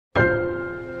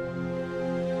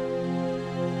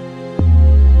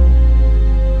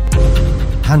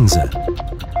Hanse,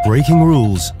 breaking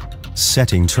rules,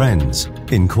 setting trends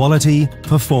in quality,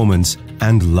 performance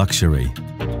and luxury.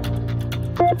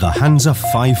 The Hanse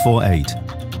 548.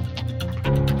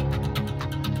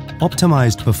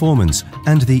 Optimized performance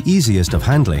and the easiest of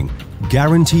handling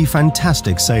guarantee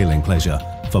fantastic sailing pleasure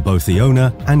for both the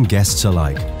owner and guests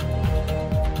alike.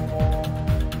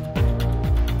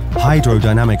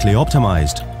 Hydrodynamically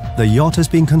optimized, the yacht has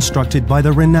been constructed by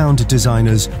the renowned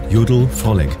designers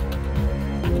Yacht,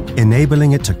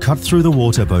 enabling it to cut through the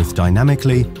water both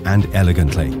dynamically and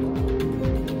elegantly.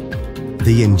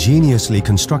 The ingeniously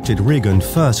constructed rig and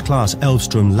first-class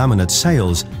Elvstrom laminate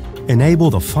sails enable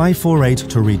the 548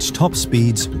 to reach top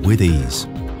speeds with ease.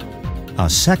 A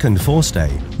second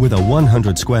forestay with a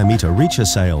 100 square meter reacher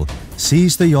sail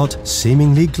sees the yacht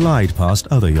seemingly glide past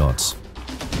other yachts.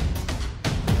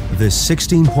 This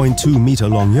 16.2 meter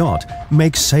long yacht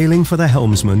makes sailing for the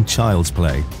helmsman child's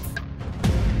play.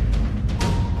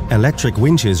 Electric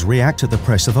winches react at the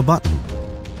press of a button.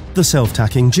 The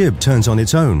self-tacking jib turns on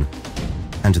its own,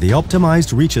 and the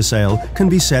optimized reacher sail can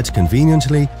be set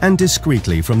conveniently and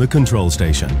discreetly from the control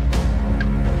station.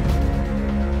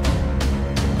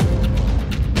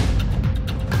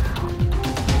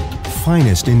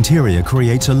 Finest interior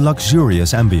creates a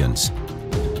luxurious ambience.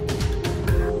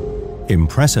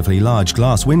 Impressively large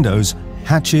glass windows,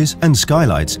 hatches and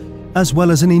skylights, as well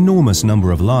as an enormous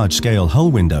number of large-scale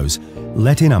hull windows,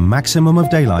 let in a maximum of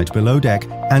daylight below deck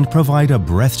and provide a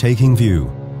breathtaking view.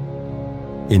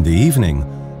 In the evening,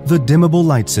 the dimmable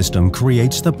light system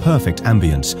creates the perfect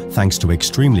ambience thanks to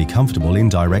extremely comfortable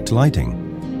indirect lighting.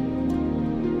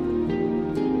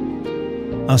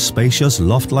 A spacious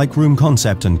loft-like room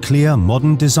concept and clear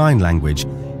modern design language,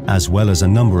 as well as a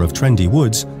number of trendy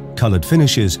woods, colored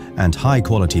finishes and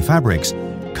high-quality fabrics,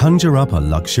 conjure up a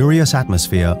luxurious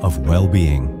atmosphere of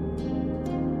well-being.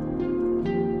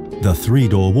 The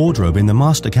three-door wardrobe in the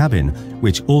master cabin,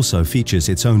 which also features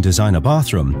its own designer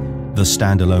bathroom, the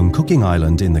standalone cooking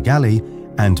island in the galley,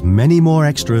 and many more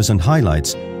extras and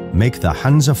highlights, make the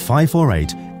Hanse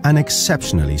 548 an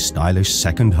exceptionally stylish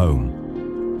second home.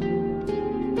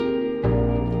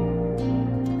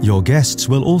 Your guests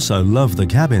will also love the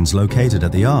cabins located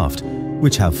at the aft,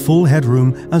 which have full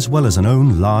headroom as well as an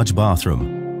own large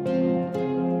bathroom.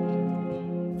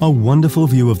 A wonderful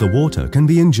view of the water can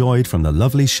be enjoyed from the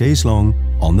lovely chaise longue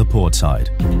on the port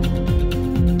side.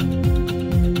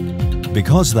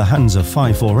 Because the Hanse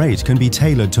 548 can be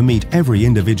tailored to meet every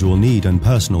individual need and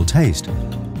personal taste,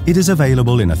 it is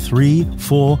available in a 3,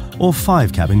 4 or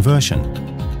 5 cabin version.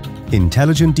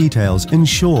 Intelligent details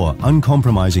ensure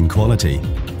uncompromising quality.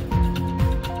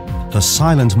 The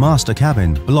silent master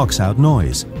cabin blocks out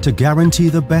noise to guarantee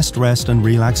the best rest and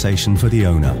relaxation for the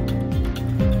owner.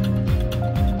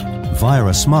 Via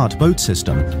a smart boat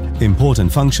system,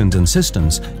 important functions and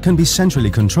systems can be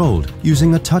centrally controlled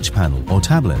using a touch panel or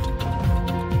tablet.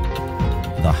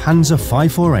 The Hanse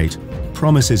 548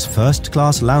 promises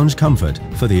first-class lounge comfort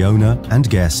for the owner and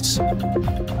guests.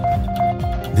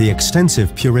 The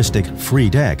extensive puristic free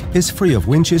deck is free of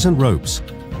winches and ropes,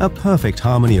 a perfect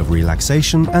harmony of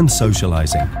relaxation and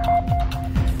socializing.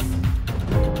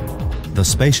 The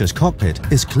spacious cockpit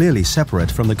is clearly separate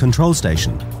from the control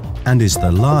station and is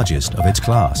the largest of its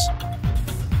class.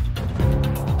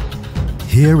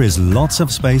 Here is lots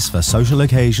of space for social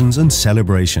occasions and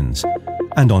celebrations,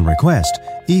 and on request,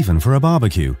 even for a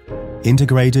barbecue,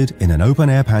 integrated in an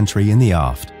open-air pantry in the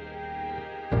aft.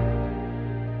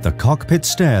 The cockpit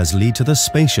stairs lead to the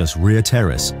spacious rear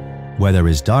terrace, where there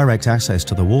is direct access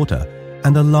to the water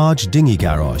and a large dinghy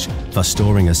garage for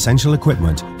storing essential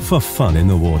equipment for fun in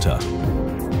the water.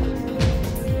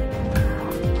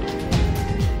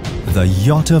 The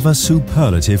yacht of a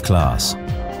superlative class,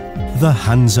 the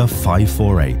Hanse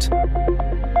 548.